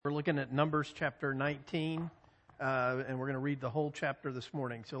We're looking at Numbers chapter 19, and we're going to read the whole chapter this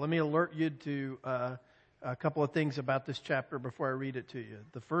morning. So let me alert you to a couple of things about this chapter before I read it to you.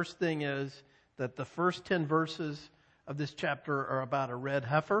 The first thing is that the first 10 verses of this chapter are about a red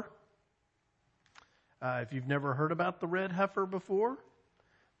heifer. If you've never heard about the red heifer before,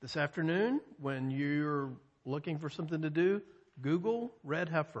 this afternoon, when you're looking for something to do, Google red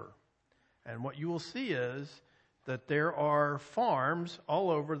heifer. And what you will see is that there are farms all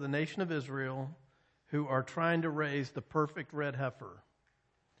over the nation of Israel who are trying to raise the perfect red heifer.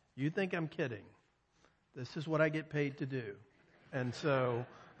 You think I'm kidding. This is what I get paid to do. And so,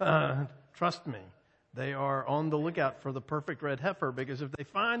 trust me, they are on the lookout for the perfect red heifer, because if they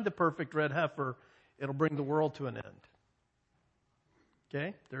find the perfect red heifer, it'll bring the world to an end.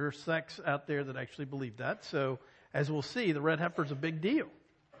 Okay? There are sects out there that actually believe that. So, as we'll see, the red heifer is a big deal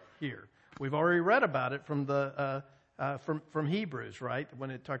here. We've already read about it from the from Hebrews, right?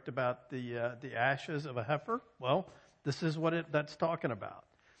 When it talked about the ashes of a heifer. Well, this is what that's talking about.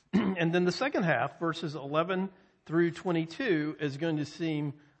 And then the second half, verses 11 through 22, is going to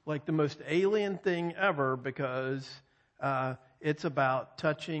seem like the most alien thing ever, because it's about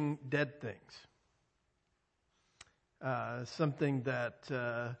touching dead things. Something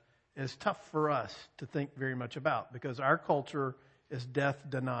that is tough for us to think very much about, because our culture is death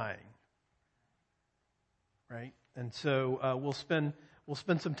denying. Right, and so we'll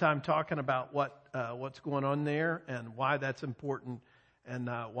spend some time talking about what's going on there and why that's important, and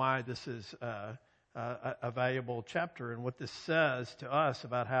why this is a valuable chapter, and what this says to us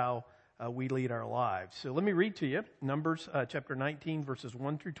about how we lead our lives. So let me read to you Numbers chapter 19, verses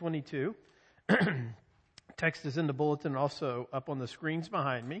 1 through 22. Text is in the bulletin and also up on the screens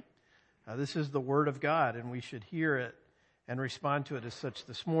behind me. This is the Word of God, and we should hear it and respond to it as such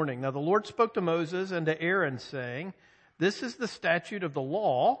this morning. Now the Lord spoke to Moses and to Aaron, saying, "This is the statute of the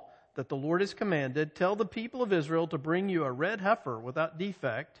law that the Lord has commanded. Tell the people of Israel to bring you a red heifer without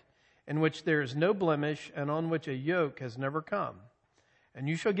defect, in which there is no blemish, and on which a yoke has never come. And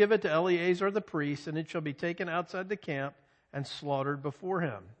you shall give it to Eleazar the priest, and it shall be taken outside the camp and slaughtered before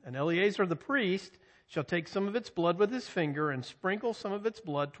him. And Eleazar the priest shall take some of its blood with his finger and sprinkle some of its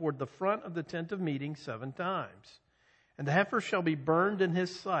blood toward the front of the tent of meeting 7 times. And the heifer shall be burned in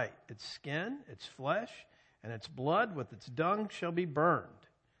his sight. Its skin, its flesh, and its blood with its dung shall be burned.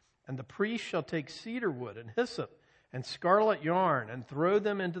 And the priest shall take cedar wood and hyssop and scarlet yarn and throw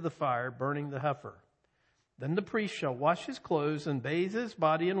them into the fire, burning the heifer. Then the priest shall wash his clothes and bathe his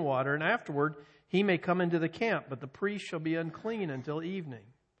body in water, and afterward he may come into the camp, but the priest shall be unclean until evening.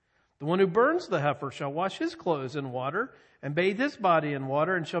 The one who burns the heifer shall wash his clothes in water and bathe his body in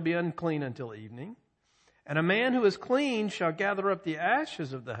water, and shall be unclean until evening. And a man who is clean shall gather up the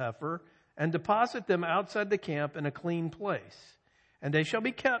ashes of the heifer and deposit them outside the camp in a clean place. And they shall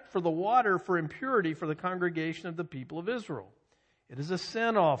be kept for the water for impurity for the congregation of the people of Israel. It is a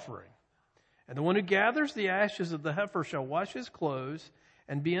sin offering. And the one who gathers the ashes of the heifer shall wash his clothes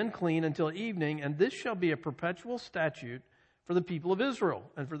and be unclean until evening. And this shall be a perpetual statute for the people of Israel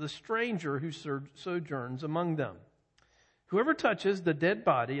and for the stranger who sojourns among them. Whoever touches the dead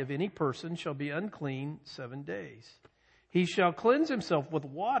body of any person shall be unclean 7 days. He shall cleanse himself with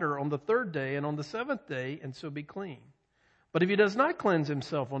water on the 3rd day and on the 7th day, and so be clean. But if he does not cleanse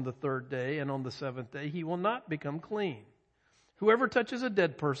himself on the 3rd day and on the 7th day, he will not become clean. Whoever touches a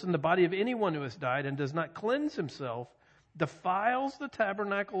dead person, the body of anyone who has died, and does not cleanse himself, defiles the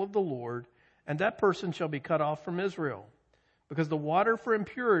tabernacle of the Lord, and that person shall be cut off from Israel. Because the water for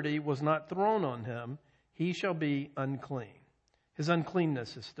impurity was not thrown on him, he shall be unclean. His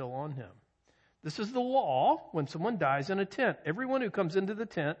uncleanness is still on him. This is the law when someone dies in a tent. Everyone who comes into the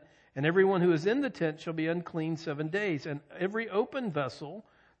tent and everyone who is in the tent shall be unclean 7 days. And every open vessel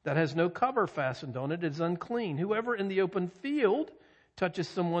that has no cover fastened on it is unclean. Whoever in the open field touches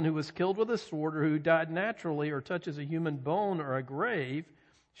someone who was killed with a sword or who died naturally, or touches a human bone or a grave,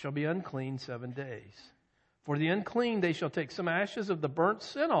 shall be unclean 7 days. For the unclean they shall take some ashes of the burnt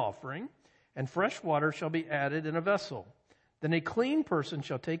sin offering, and fresh water shall be added in a vessel. Then a clean person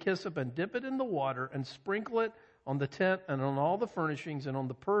shall take hyssop and dip it in the water and sprinkle it on the tent and on all the furnishings and on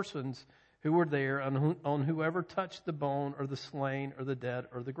the persons who were there, and on whoever touched the bone or the slain or the dead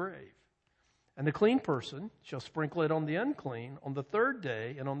or the grave. And the clean person shall sprinkle it on the unclean on the 3rd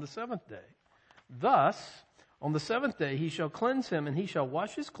day and on the 7th day. Thus, on the 7th day he shall cleanse him, and he shall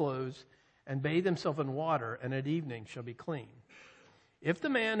wash his clothes and bathe himself in water, and at evening shall be clean. If the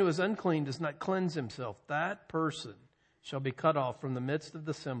man who is unclean does not cleanse himself, that person shall be cut off from the midst of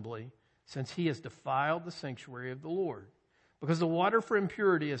the assembly, since he has defiled the sanctuary of the Lord. Because the water for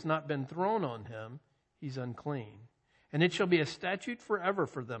impurity has not been thrown on him, he's unclean. And it shall be a statute forever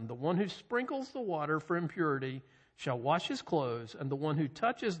for them. The one who sprinkles the water for impurity shall wash his clothes, and the one who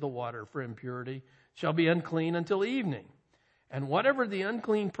touches the water for impurity shall be unclean until evening. And whatever the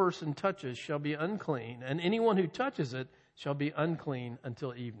unclean person touches shall be unclean, and anyone who touches it shall be unclean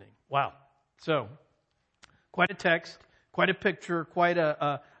until evening. Wow. So, quite a text, quite a picture, quite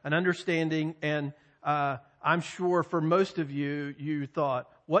an understanding, and I'm sure for most of you, you thought,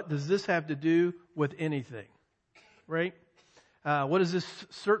 what does this have to do with anything? Right? What does this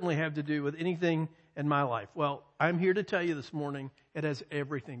certainly have to do with anything in my life? Well, I'm here to tell you this morning, it has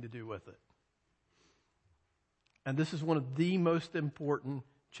everything to do with it. And this is one of the most important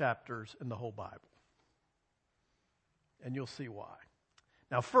chapters in the whole Bible. And you'll see why.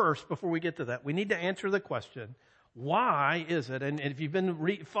 Now first, before we get to that, we need to answer the question, why is it, and if you've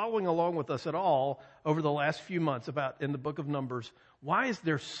been following along with us at all over the last few months about in the book of Numbers, why is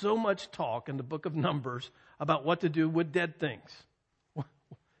there so much talk in the book of Numbers about what to do with dead things?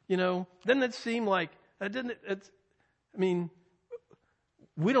 You know, doesn't it seem like, we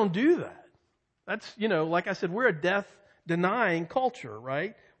don't do that. That's, like I said, we're a death-denying culture,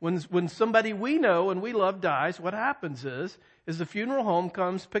 right? When somebody we know and we love dies, what happens is the funeral home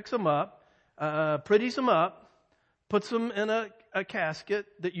comes, picks them up, pretties them up, puts them in a casket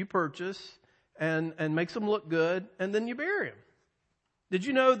that you purchase and makes them look good, and then you bury them. Did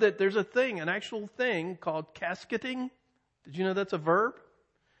you know that there's an actual thing called casketing? Did you know that's a verb?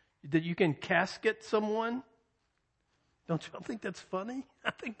 That you can casket someone? Don't you think that's funny? I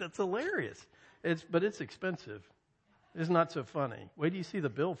think that's hilarious. But it's expensive. It's not so funny. Wait till you see the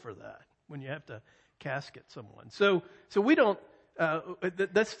bill for that when you have to casket someone. So we don't.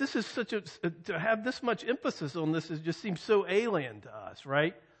 This is such to have this much emphasis on this just seems so alien to us,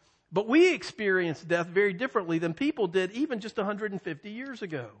 right? But we experience death very differently than people did even just 150 years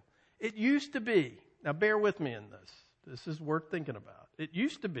ago. It used to be. Now bear with me in this. This is worth thinking about. It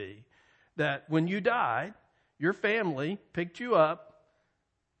used to be that when you died, your family picked you up,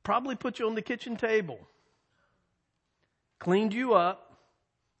 probably put you on the kitchen table, cleaned you up,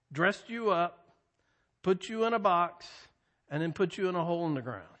 dressed you up, put you in a box, and then put you in a hole in the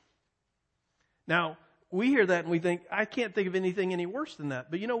ground. Now, we hear that and we think, I can't think of anything any worse than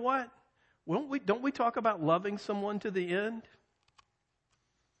that. But you know what? Don't we talk about loving someone to the end?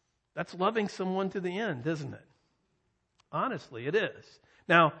 That's loving someone to the end, isn't it? Honestly, it is.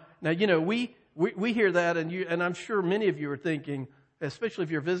 Now, we hear that and I'm sure many of you are thinking, especially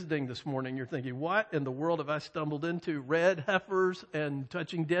if you're visiting this morning, you're thinking, what in the world have I stumbled into? Red heifers and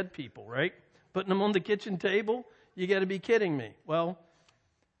touching dead people, right? Putting them on the kitchen table? You got to be kidding me. Well,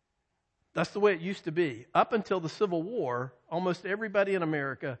 that's the way it used to be. Up until the Civil War, almost everybody in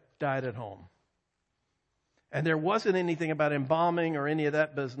America died at home. And there wasn't anything about embalming or any of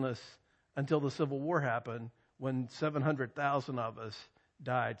that business until the Civil War happened, when 700,000 of us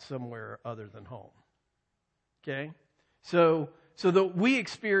died somewhere other than home. Okay? So we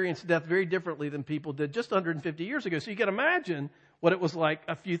experienced death very differently than people did just 150 years ago. So you can imagine what it was like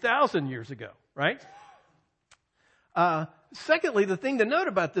a few thousand years ago, right? Secondly, the thing to note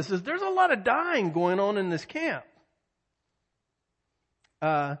about this is there's a lot of dying going on in this camp.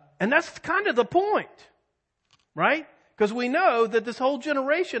 And that's kind of the point, right? Because we know that this whole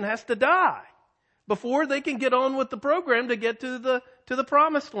generation has to die before they can get on with the program to get to the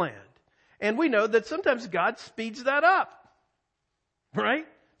promised land. And we know that sometimes God speeds that up, right?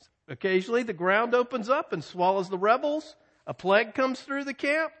 Occasionally the ground opens up and swallows the rebels. A plague comes through the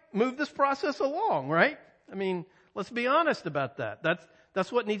camp. Move this process along, right? I mean, let's be honest about that.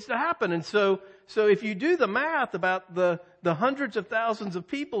 That's what needs to happen. And so if you do the math about the hundreds of thousands of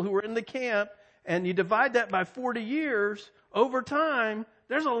people who were in the camp and you divide that by 40 years, over time,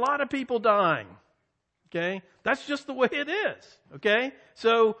 there's a lot of people dying. Okay? That's just the way it is. Okay?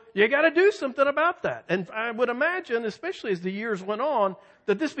 So you got to do something about that. And I would imagine, especially as the years went on,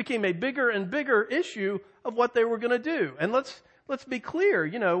 that this became a bigger and bigger issue of what they were going to do. And let's be clear,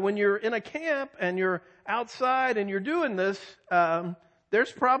 when you're in a camp and you're outside and you're doing this,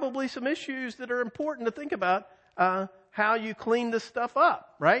 there's probably some issues that are important to think about, how you clean this stuff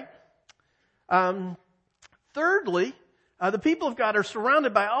up, right? Thirdly, the people of God are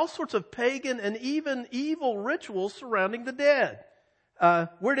surrounded by all sorts of pagan and even evil rituals surrounding the dead.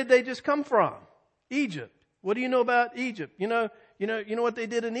 Where did they just come from? Egypt. What do you know about Egypt? You know what they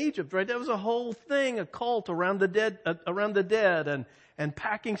did in Egypt, right? That was a whole thing, a cult around the dead, and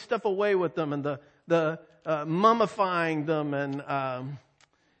packing stuff away with them, and the mummifying them, and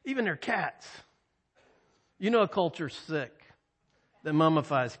even their cats. A culture's sick that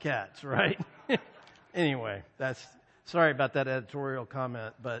mummifies cats, right? Anyway, sorry about that editorial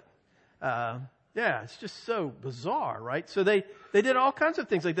comment, but Yeah, it's just so bizarre, right? So they did all kinds of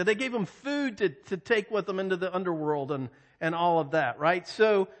things like that. They gave them food to take with them into the underworld and all of that, right?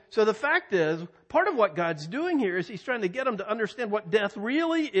 So the fact is, part of what God's doing here is He's trying to get them to understand what death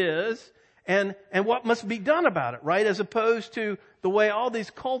really is and what must be done about it, right? As opposed to the way all these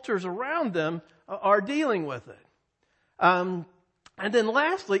cultures around them are dealing with it. And then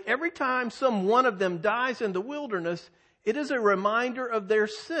lastly, every time some one of them dies in the wilderness, it is a reminder of their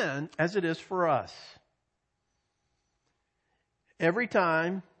sin as it is for us. Every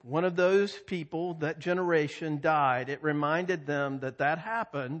time one of those people, that generation, died, it reminded them that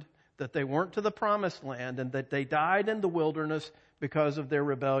happened, that they weren't to the promised land, and that they died in the wilderness because of their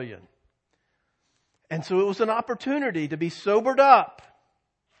rebellion. And so it was an opportunity to be sobered up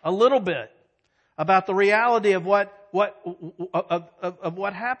a little bit about the reality of what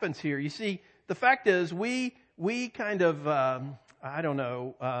happens here. You see, the fact is we kind of,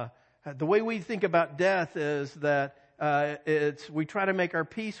 the way we think about death is that we try to make our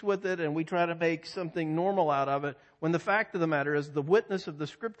peace with it and we try to make something normal out of it, when the fact of the matter is, the witness of the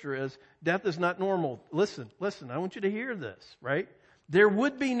Scripture is, death is not normal. Listen, I want you to hear this, right? There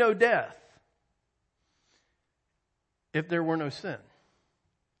would be no death if there were no sin.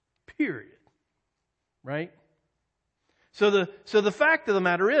 Period. Right? So the fact of the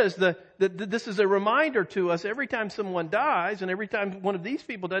matter is that this is a reminder to us every time someone dies and every time one of these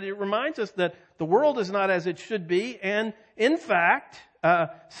people dies, it reminds us that the world is not as it should be. And in fact,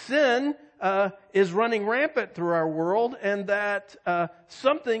 sin is running rampant through our world, and that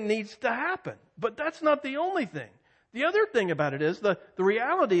something needs to happen. But that's not the only thing. The other thing about it is, the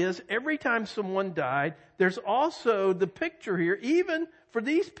reality is, every time someone died, there's also the picture here, even for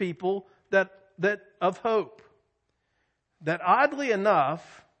these people, that of hope. That oddly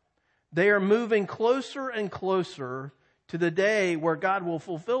enough, they are moving closer and closer to the day where God will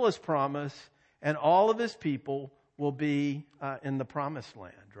fulfill His promise and all of His people will be in the promised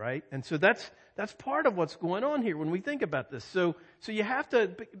land, right? And so that's part of what's going on here when we think about this. So you have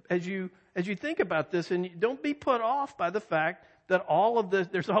to, as you think about this, and don't be put off by the fact that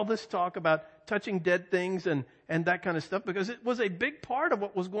there's all this talk about touching dead things and that kind of stuff, because it was a big part of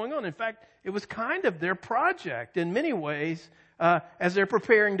what was going on. In fact, it was kind of their project in many ways as they're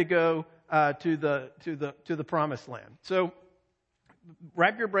preparing to go to the promised land. So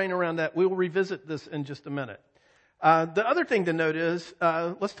wrap your brain around that. We'll revisit this in just a minute. The other thing to note is,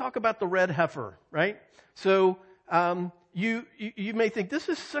 let's talk about the red heifer, right? So you may think this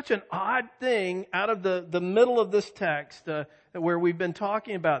is such an odd thing out of the middle of this text, where we've been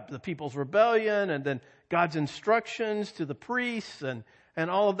talking about the people's rebellion and then God's instructions to the priests and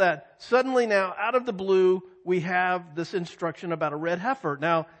all of that. Suddenly now, out of the blue, we have this instruction about a red heifer.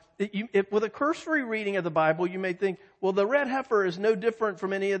 Now, with a cursory reading of the Bible, you may think, well, the red heifer is no different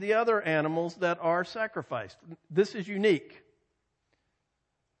from any of the other animals that are sacrificed. This is unique.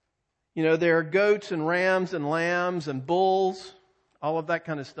 You know, there are goats and rams and lambs and bulls, all of that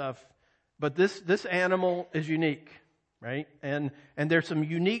kind of stuff. But this animal is unique, right? And there's some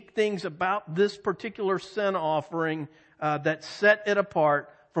unique things about this particular sin offering that set it apart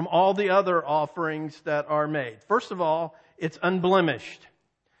from all the other offerings that are made. First of all, it's unblemished.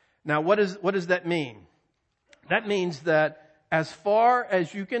 Now, what does that mean? That means that as far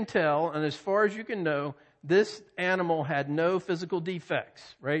as you can tell and as far as you can know, this animal had no physical defects,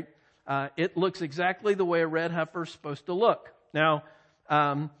 right? It looks exactly the way a red heifer is supposed to look. Now,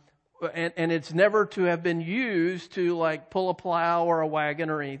 and it's never to have been used to like pull a plow or a wagon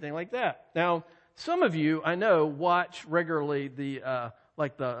or anything like that. Now, some of you, I know, watch regularly the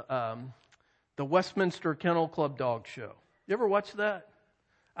Westminster Kennel Club dog show. You ever watch that?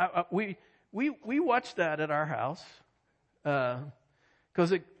 We watch that at our house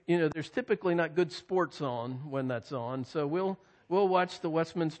because there's typically not good sports on when that's on. So we'll watch the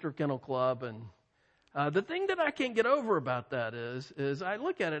Westminster Kennel Club, and the thing that I can't get over about that is I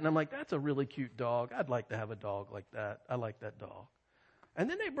look at it and I'm like, that's a really cute dog. I'd like to have a dog like that. I like that dog. And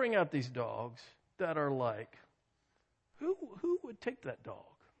then they bring out these dogs that are like, who would take that dog?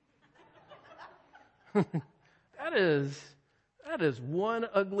 That is one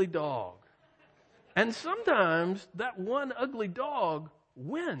ugly dog. And sometimes that one ugly dog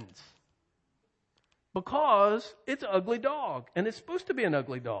wins because it's an ugly dog and it's supposed to be an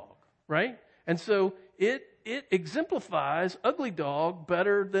ugly dog, right? And so it exemplifies ugly dog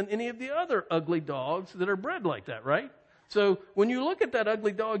better than any of the other ugly dogs that are bred like that, right? So when you look at that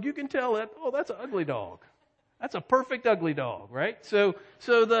ugly dog, you can tell that, oh, that's an ugly dog. That's a perfect ugly dog, right? So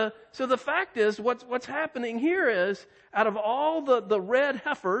the fact is, what's happening here is, out of all the red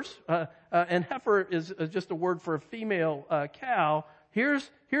heifers, and heifer is just a word for a female cow.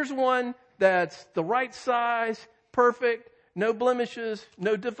 Here's one that's the right size, perfect, no blemishes,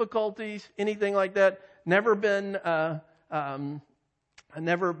 no difficulties, anything like that. Never been,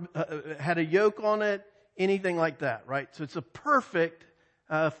 never had a yoke on it, anything like that, right? So it's a perfect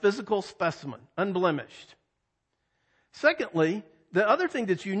physical specimen, unblemished. Secondly, the other thing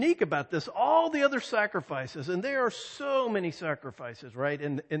that's unique about this, all the other sacrifices, and there are so many sacrifices, right,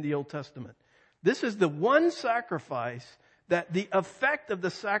 in the Old Testament. This is the one sacrifice that the effect of the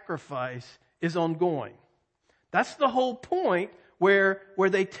sacrifice is ongoing. That's the whole point where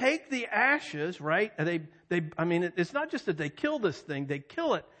they take the ashes, right? And it's not just that they kill this thing, they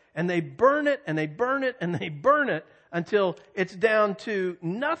kill it and they burn it and they burn it and they burn it until it's down to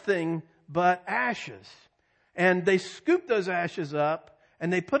nothing but ashes. And they scoop those ashes up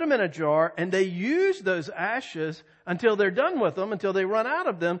and they put them in a jar and they use those ashes until they're done with them, until they run out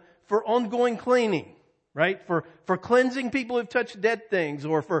of them for ongoing cleaning, right? For cleansing people who've touched dead things,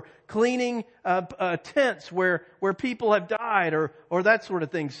 or for cleaning tents where people have died, or that sort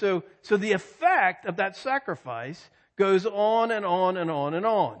of thing. So the effect of that sacrifice goes on and on and on and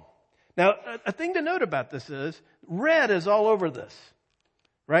on. Now, a thing to note about this is red is all over this,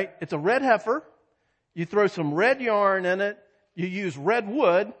 right? It's a red heifer. You throw some red yarn in it. You use red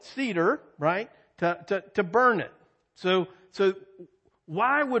wood, cedar, right, to burn it. So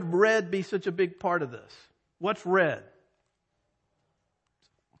why would red be such a big part of this? What's red?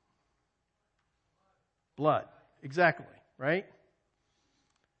 Blood. Exactly, right?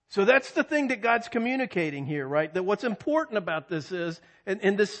 So that's the thing that God's communicating here, right? That what's important about this is,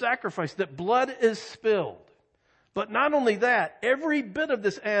 in this sacrifice, that blood is spilled. But not only that, every bit of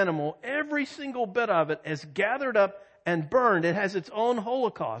this animal, every single bit of it is gathered up and burned. It has its own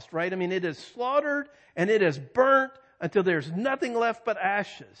holocaust, right? I mean, it is slaughtered and it is burnt until there's nothing left but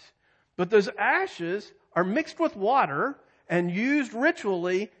ashes. But those ashes are mixed with water and used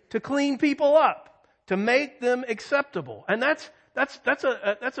ritually to clean people up, to make them acceptable. And that's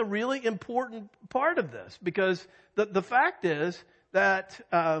a really important part of this, because the fact is that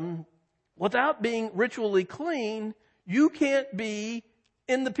without being ritually clean, you can't be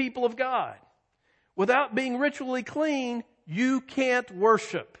in the people of God. Without being ritually clean, you can't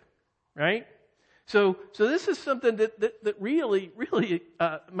worship, right? So this is something that really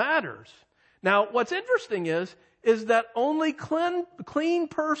matters. Now, what's interesting is that only clean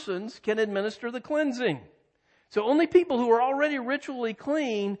persons can administer the cleansing. So only people who are already ritually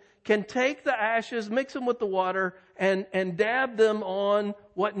clean can take the ashes, mix them with the water, and dab them on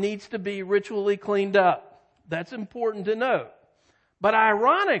what needs to be ritually cleaned up. That's important to note. But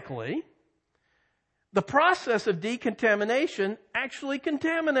ironically, the process of decontamination actually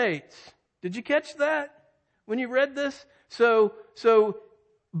contaminates. Did you catch that when you read this? So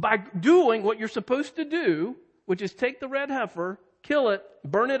by doing what you're supposed to do, which is take the red heifer, kill it,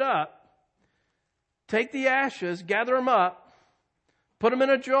 burn it up, take the ashes, gather them up, put them in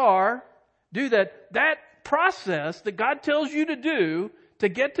a jar, do that. That process that God tells you to do to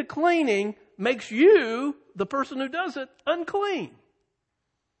get to cleaning makes you, the person who does it, unclean.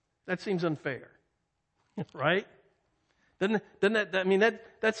 That seems unfair, right? Doesn't that? I mean,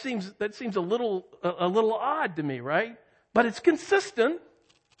 that seems a little odd to me, right? But it's consistent,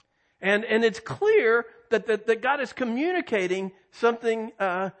 and it's clear that God is communicating something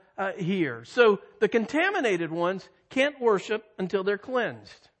here. So the contaminated ones can't worship until they're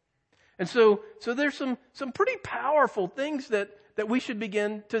cleansed. And so there's some pretty powerful things that we should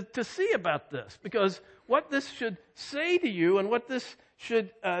begin to see about this, because what this should say to you and what this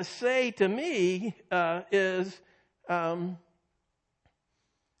should say to me is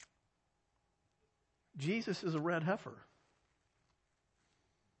Jesus is a red heifer.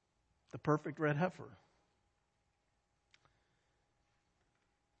 The perfect red heifer.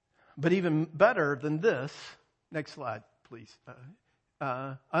 But even better than this, next slide, please.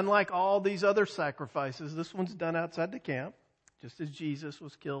 Unlike all these other sacrifices, this one's done outside the camp, just as Jesus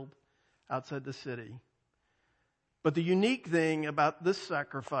was killed outside the city. But the unique thing about this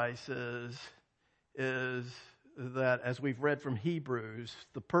sacrifice is that, as we've read from Hebrews,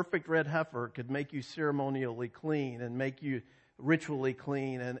 the perfect red heifer could make you ceremonially clean and make you ritually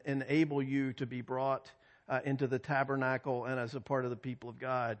clean and enable you to be brought into the tabernacle and as a part of the people of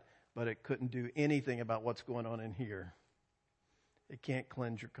God. But it couldn't do anything about what's going on in here. It can't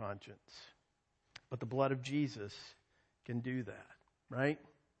cleanse your conscience. But the blood of Jesus can do that, right?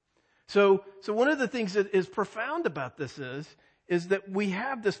 So one of the things that is profound about this is that we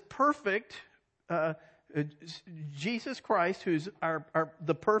have this perfect Jesus Christ, who's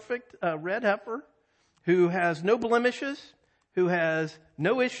the perfect red heifer, who has no blemishes, who has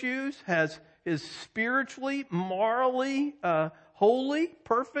no issues, is spiritually, morally holy,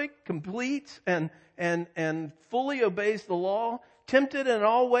 perfect, completes, and fully obeys the law, tempted in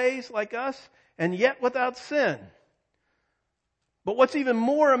all ways like us, and yet without sin. But what's even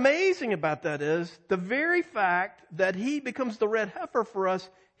more amazing about that is the very fact that he becomes the red heifer for us,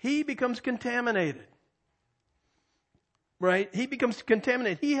 he becomes contaminated. Right? He becomes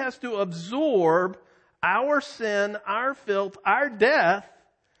contaminated. He has to absorb our sin, our filth, our death,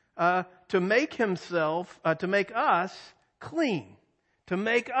 to make himself, to make us clean, to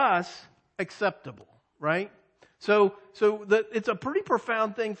make us acceptable. Right? So it's a pretty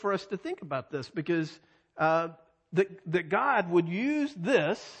profound thing for us to think about this, because that God would use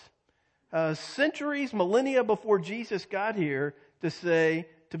this centuries, millennia before Jesus got here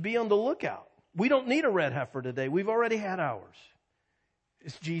to be on the lookout. We don't need a red heifer today. We've already had ours.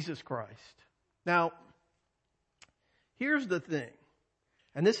 It's Jesus Christ. Now, here's the thing,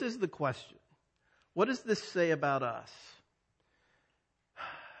 and this is the question. What does this say about us?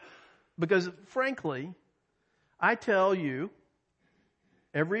 Because frankly, I tell you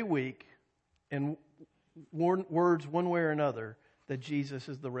every week in words one way or another that Jesus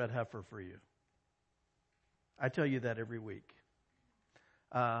is the red heifer for you. I tell you that every week.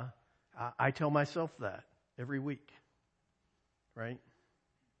 I tell myself that every week, right?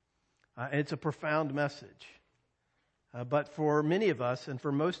 It's a profound message. But for many of us, and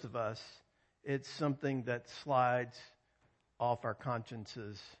for most of us, it's something that slides off our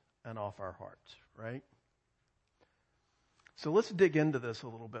consciences and off our hearts, right? So let's dig into this a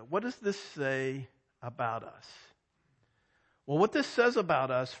little bit. What does this say about us? Well, what this says about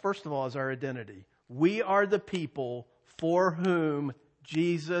us, first of all, is our identity. We are the people for whom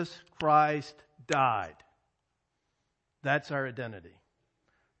Jesus Christ died. That's our identity.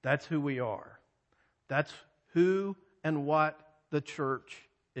 That's who we are. That's who and what the church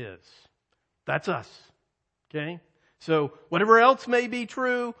is. That's us. Okay? So whatever else may be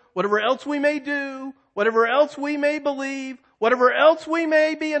true, whatever else we may do, whatever else we may believe, whatever else we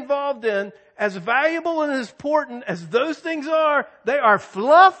may be involved in, as valuable and as important as those things are, they are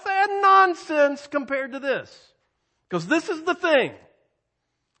fluff and nonsense compared to this. Because this is the thing.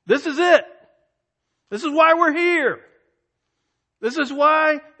 This is it. This is why we're here. This is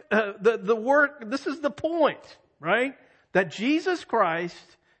why the work, this is the point, right? That Jesus Christ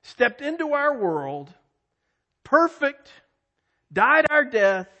stepped into our world, perfect, died our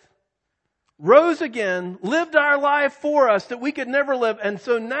death, rose again, lived our life for us that we could never live. And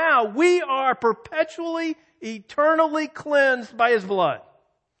so now we are perpetually, eternally cleansed by His blood.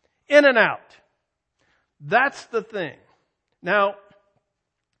 In and out. That's the thing. Now,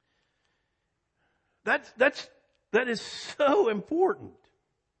 that is so important.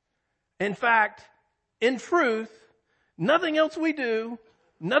 In fact, in truth, nothing else we do,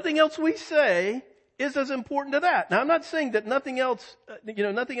 nothing else we say is as important to that. Now, I'm not saying that nothing else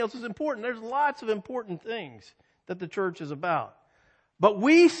is important. There's lots of important things that the church is about. But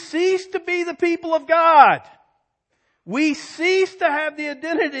we cease to be the people of God. We cease to have the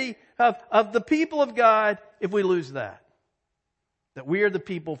identity of the people of God if we lose that. That we are the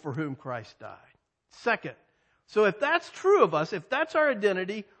people for whom Christ died. Second, so if that's true of us, if that's our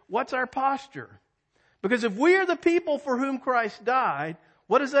identity, what's our posture? Because if we are the people for whom Christ died,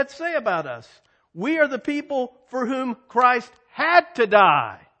 what does that say about us? We are the people for whom Christ had to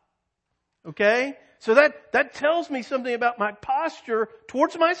die. Okay? So that tells me something about my posture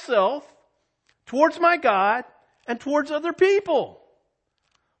towards myself, towards my God, and towards other people.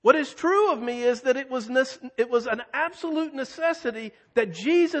 What is true of me is that it was an absolute necessity that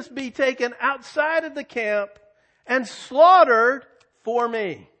Jesus be taken outside of the camp and slaughtered for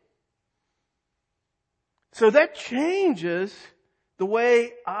me. So that changes the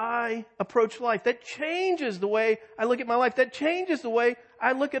way I approach life. That changes the way I look at my life. That changes the way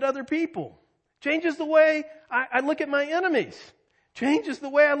I look at other people. Changes the way I look at my enemies. Changes the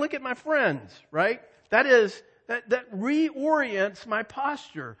way I look at my friends, right? That reorients my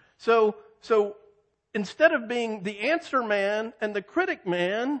posture. So instead of being the answer man and the critic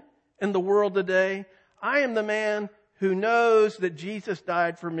man in the world today, I am the man who knows that Jesus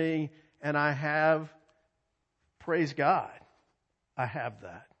died for me, and I have, praise God, I have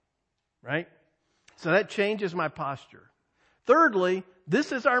that, right? So that changes my posture. Thirdly,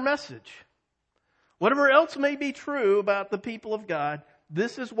 this is our message. Whatever else may be true about the people of God,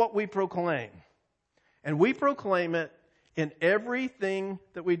 this is what we proclaim. And we proclaim it in everything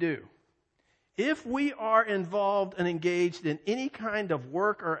that we do. If we are involved and engaged in any kind of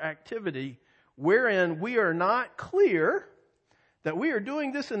work or activity wherein we are not clear that we are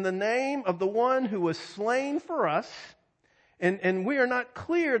doing this in the name of the one who was slain for us, and we are not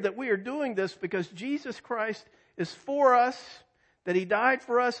clear that we are doing this because Jesus Christ is for us, that he died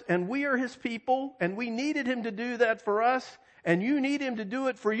for us and we are his people and we needed him to do that for us and you need him to do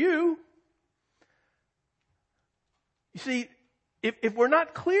it for you. You see, if we're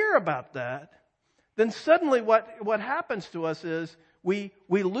not clear about that, then suddenly what happens to us is we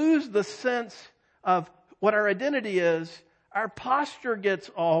lose the sense of what our identity is. Our posture gets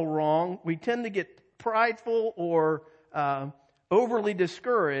all wrong. We tend to get prideful or overly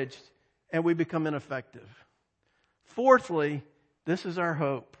discouraged, and we become ineffective. Fourthly, this is our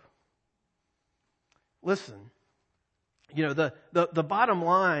hope. Listen, the bottom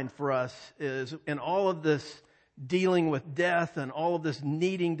line for us is in all of this dealing with death and all of this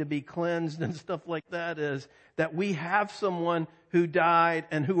needing to be cleansed and stuff like that is that we have someone who died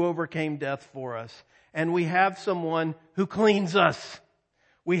and who overcame death for us. And we have someone who cleans us.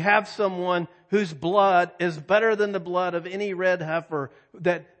 We have someone whose blood is better than the blood of any red heifer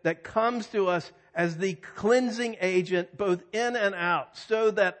that comes to us as the cleansing agent both in and out so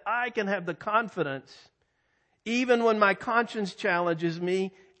that I can have the confidence, even when my conscience challenges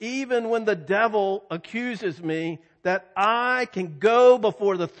me, even when the devil accuses me, that I can go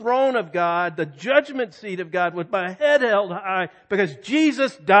before the throne of God, the judgment seat of God, with my head held high because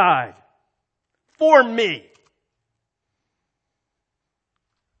Jesus died for me.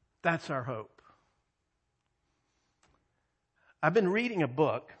 That's our hope. I've been reading a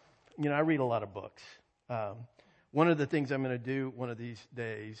book. I read a lot of books. One of the things I'm going to do one of these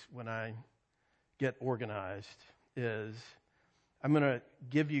days when I get organized is I'm going to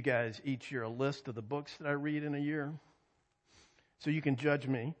give you guys each year a list of the books that I read in a year so you can judge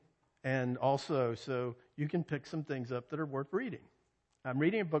me and also so you can pick some things up that are worth reading. I'm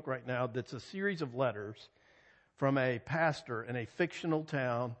reading a book right now that's a series of letters from a pastor in a fictional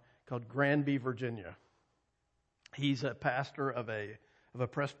town called Granby, Virginia. He's a pastor of a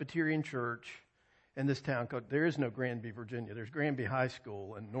Presbyterian church in this town called, there is no Granby, Virginia. There's Granby High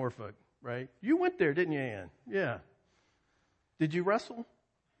School in Norfolk, right? You went there, didn't you, Ann? Yeah. Did you wrestle?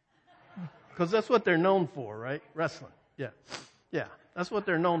 Because that's what they're known for, right? Wrestling. Yeah. Yeah. That's what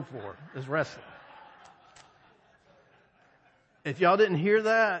they're known for, is wrestling. If y'all didn't hear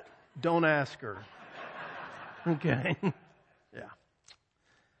that, don't ask her. Okay.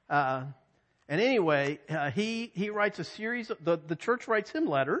 Yeah. And anyway, he writes a series of, the church writes him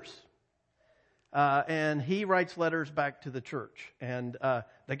letters. And he writes letters back to the church. And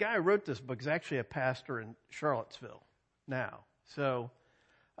the guy who wrote this book is actually a pastor in Charlottesville now. So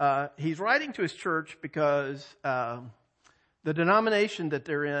he's writing to his church because the denomination that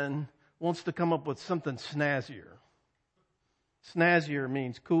they're in wants to come up with something snazzier. Snazzier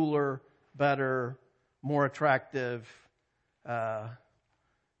means cooler, better, more attractive, more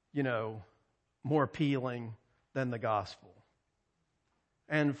appealing than the gospel.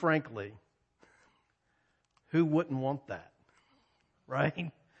 And frankly, who wouldn't want that?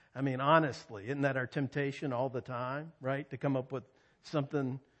 Right? I mean, honestly, isn't that our temptation all the time, right? To come up with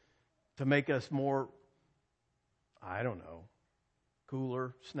something to make us more,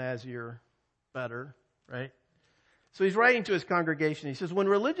 cooler, snazzier, better, right? So he's writing to his congregation. He says, when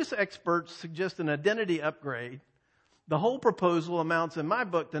religious experts suggest an identity upgrade, the whole proposal amounts in my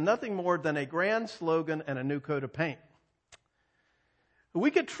book to nothing more than a grand slogan and a new coat of paint.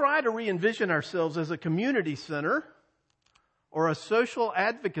 We could try to re-envision ourselves as a community center or a social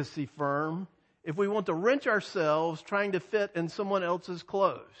advocacy firm if we want to wrench ourselves trying to fit in someone else's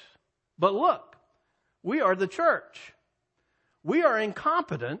clothes. But look, we are the church. We are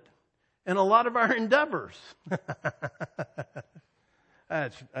incompetent in a lot of our endeavors.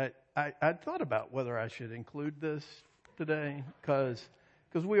 I thought about whether I should include this today because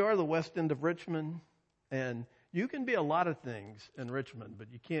we are the West End of Richmond, and you can be a lot of things in Richmond, but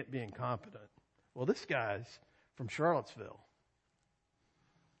you can't be incompetent. Well, this guy's from Charlottesville.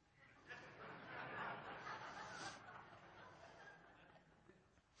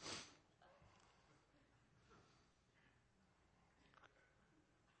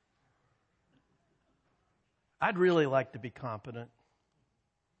 I'd really like to be competent,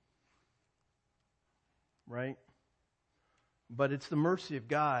 right? But it's the mercy of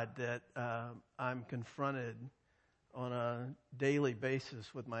God that I'm confronted on a daily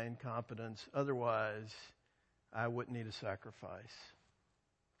basis with my incompetence. Otherwise, I wouldn't need a sacrifice.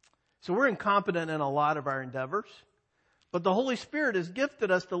 So we're incompetent in a lot of our endeavors, but the Holy Spirit has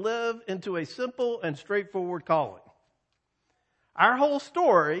gifted us to live into a simple and straightforward calling. Our whole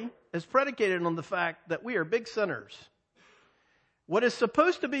story is predicated on the fact that we are big sinners. What is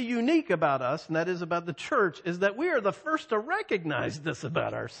supposed to be unique about us, and that is about the church, is that we are the first to recognize this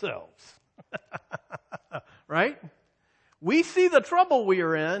about ourselves. Right? We see the trouble we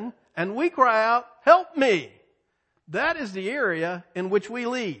are in, and we cry out, help me. that is the area in which we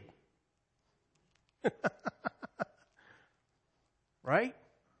lead. Right?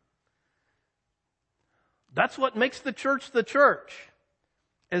 That's what makes the church,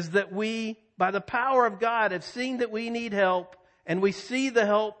 is that we, by the power of God, have seen that we need help, and we see the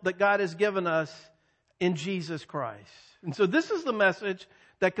help that God has given us in Jesus Christ. And so this is the message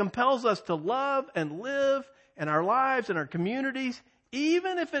that compels us to love and live in our lives and our communities,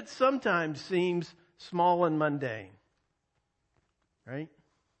 even if it sometimes seems small and mundane. Right?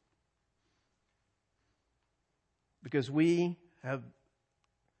 Because we have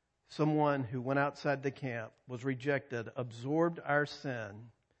someone who went outside the camp, was rejected, absorbed our sin.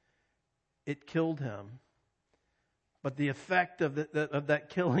 It killed him. But the effect of that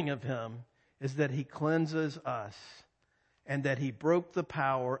killing of him is that he cleanses us, and that he broke the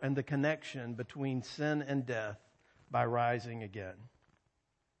power and the connection between sin and death by rising again.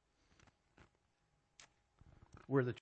 We're the